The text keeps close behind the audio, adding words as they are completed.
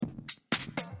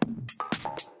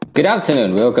Good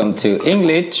afternoon. Welcome to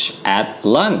English at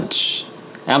Lunch.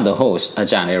 I'm the host อา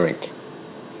จารย์เอริก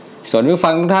สวัสดีผู้ฟั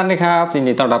งทุกท่านนะครับยิน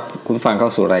ดีต้อนรับคุณผู้ฟังเข้า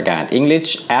สู่รายการ English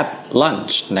at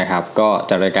Lunch นะครับก็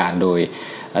จะรายการโดย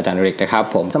อาจารย์เอริกนะครับ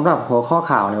ผมสำหรับหัวข้อ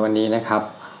ข่าวในวันนี้นะครับ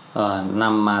น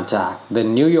ำมาจาก The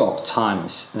New York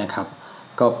Times นะครับ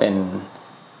ก็เป็น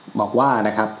บอกว่าน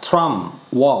ะครับ Trump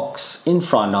walks in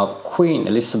front of Queen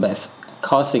Elizabeth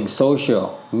causing social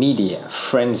media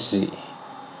frenzy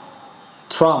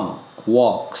Trump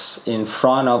walks in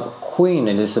front of Queen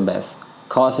Elizabeth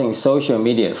causing social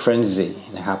media frenzy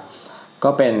นะครับก็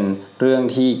เป็นเรื่อง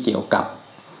ที่เกี่ยวกับ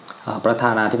ประธ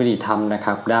านาธิบดีทรัมป์นะค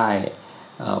รับได้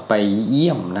ไปเ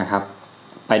ยี่ยมนะครับ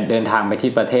ไปเดินทางไป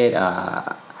ที่ประเทศ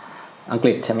อังก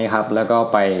ฤษใช่ไหมครับแล้วก็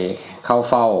ไปเข้า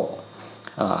เฝ้า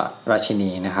ราชินี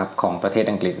นะครับของประเทศ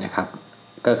อังกฤษนะครับ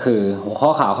ก็คือหัวข้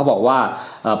อข่าวเขาบอกว่า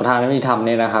ประธานาธิบดีทรัมป์เ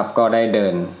นี่ยนะครับก็ได้เดิ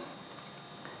น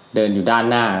อยู่ด้าน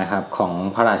หน้านะครับของ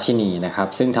พระราชินีนะครับ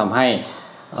ซึ่งทำให้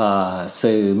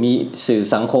สื่อ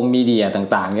สังคมมีเดีย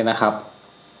ต่างๆเนี่ยนะครับ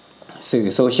สื่อ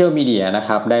โซเชียลมีเดียนะค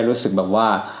รับได้รู้สึกแบบว่า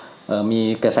มี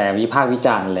กระแสวิพากษ์วิจ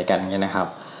ารณ์อะไรกันเนี่ยนะครับ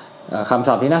คำ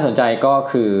ศัพท์ที่น่าสนใจก็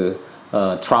คือ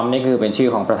ทรัมป์นี่คือเป็นชื่อ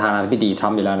ของประธานาธิบดีทรั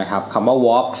มป์อยู่แล้วนะครับคำว่า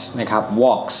walks นะครับ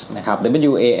walks นะครับ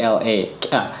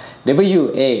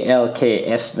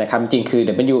W-A-L-K-S นะครับจริงคือ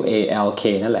W-A-L-K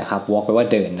นั่นแหละครับ walk แปลว่า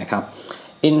เดินนะครับ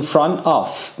in front of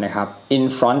นะครับ in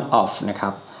front of นะครั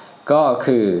บก็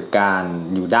คือการ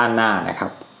อยู่ด้านหน้านะครั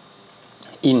บ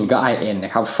in ก็ in น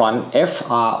ะครับ front f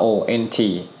r o n t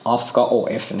off ก็ o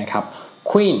f นะครับ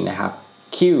queen นะครับ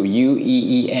q u e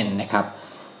e n นะครับ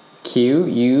q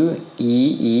u e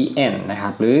e n นะครั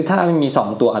บหรือถ้ามี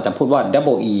2ตัวอาจจะพูดว่า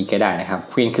double e ก็ได้นะครับ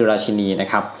queen คือราชินีน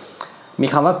ะครับมี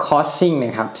คำว่า causing น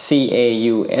ะครับ c a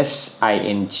u s i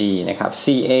n g นะครับ c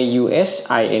a u s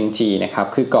i n g นะครับ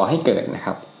คือก่อให้เกิดนะค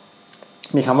รับ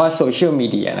มีคำว่า social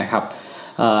media นะครับ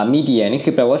media นี่คื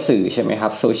อแปลว่าสื่อใช่ไหมครั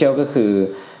บ social ก็คือ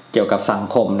เกี่ยวกับสัง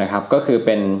คมนะครับก็คือเ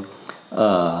ป็น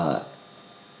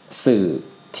สื่อ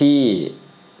ที่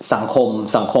สัง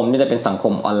คมนี่จะเป็นสังค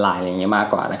มออนไลน์อย่างเงี้ยมาก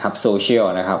กว่านะครับ social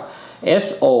นะครับ s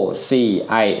o c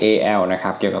i a l นะค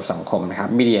รับเกี่ยวกับสังคมนะครั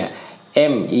บ media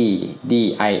M E D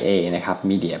I A นะครับ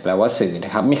media แปลว่าสื่อน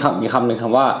ะครับมีคำหนึ่งค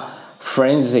ำว่า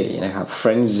frenzy นะครับ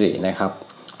frenzy นะครับ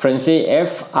frenzy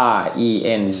F R E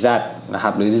N Z นะค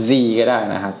รับหรือ Z ก็ได้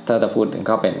นะครับถ้าจะพูดถึง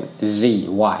ก็เป็น Z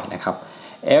Y นะครับ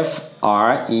F R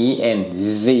E N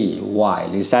Z Y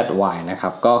หรือ Z Y นะครั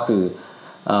บก็คือ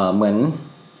เหมือน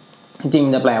จริง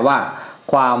จะแปลว่า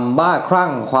ความบ้าคลั่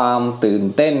งความตื่น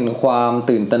เต้นความ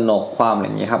ตื่นตระหนกความอะไรอ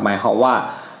ย่างนี้ครับหมายความว่า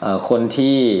คน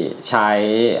ที่ใช้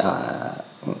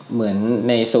เหมือน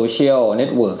ในโซเชียลเน็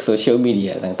ตเวิร์กโซเชียลมีเดี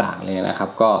ยต่างๆเลยนะครับ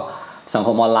ก็สังค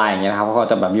มออนไลน์อย่างเงี้ยนะครับเขาก็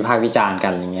จะแบบวิพากษ์วิจารณ์กั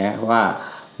นอย่างเงี้ยว่า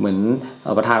เหมือน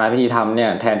ประธานาธิบดีทรัมป์เนี่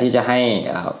ยแทนที่จะให้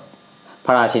พ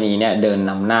ระราชินีเนี่ยเดิน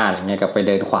นำหน้าอะไรเงี้ยกับไปเ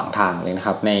ดินขวางทางเลยนะค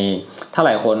รับในถ้าห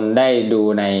ลายคนได้ดู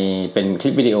ในเป็นคลิ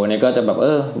ปวิดีโอเนี่ยก็จะแบบ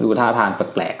ดูท่าทางแ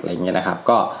ปลกๆอะไรเงี้ยนะครับ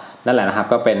ก็นั่นแหละนะครับ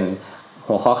ก็เป็น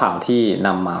หัวข้อข่าวที่น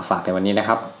ำมาฝากในวันนี้นะ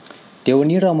ครับเดี๋ยววัน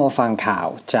นี้เรามาฟังข่าว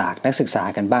จากนักศึกษา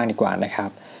กันบ้างดีกว่านะครับ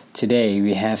Today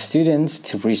we have students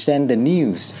to present the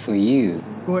news for you.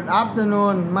 Good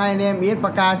afternoon. My name is ป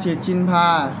ระกาศิษฐ์ชินภา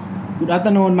Good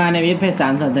afternoon. My name is ไพศา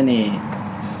ลสันเสน่ห์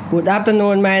Good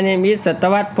afternoon. My name is สัต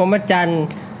วัฒน์พรหมจันทร์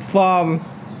from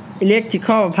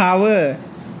Electrical Power.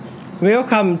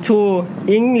 Welcome to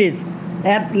English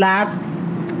at Last.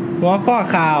 หัวข้อ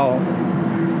ข่าว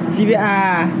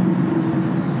CBR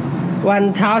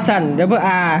 1000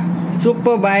 WR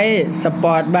Superbike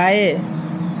Sport Bike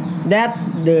that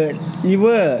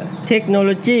deliver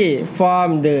technology from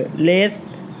the race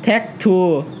track to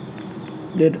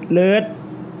the road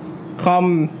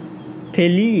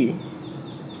completely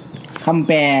คำแ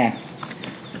ปล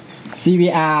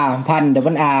CBR 1000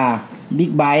 WR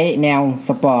Big Bike แนวส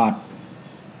ปอร์ต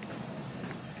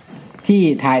ที่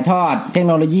ถ่ายทอดเทคโ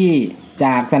นโลยีจ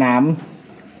ากสนาม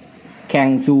แข่ง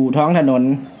สู่ท้องถนน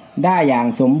ได้อย่าง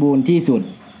สมบูรณ์ที่สุด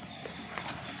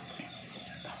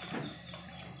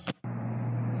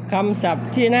คำศัพท์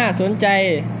ที่น่าสนใจ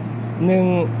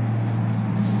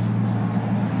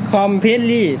 1.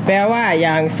 completely แปลว่าอ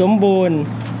ย่างสมบูรณ์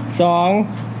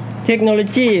 2.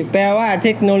 technology แปลว่าเท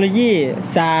คโนโลยี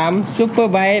 3.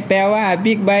 superbike แปลว่า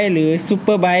big bike หรือ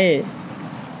superbike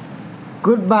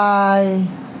Goodbye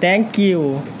Thank you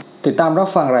ติดตามรับ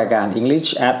ฟังรายการ English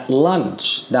at Lunch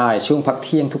ได้ช่วงพักเ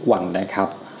ที่ยงทุกวันนะครับ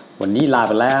วันนี้ลาไ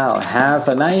ปแล้ว Have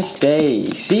a nice day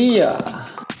See ya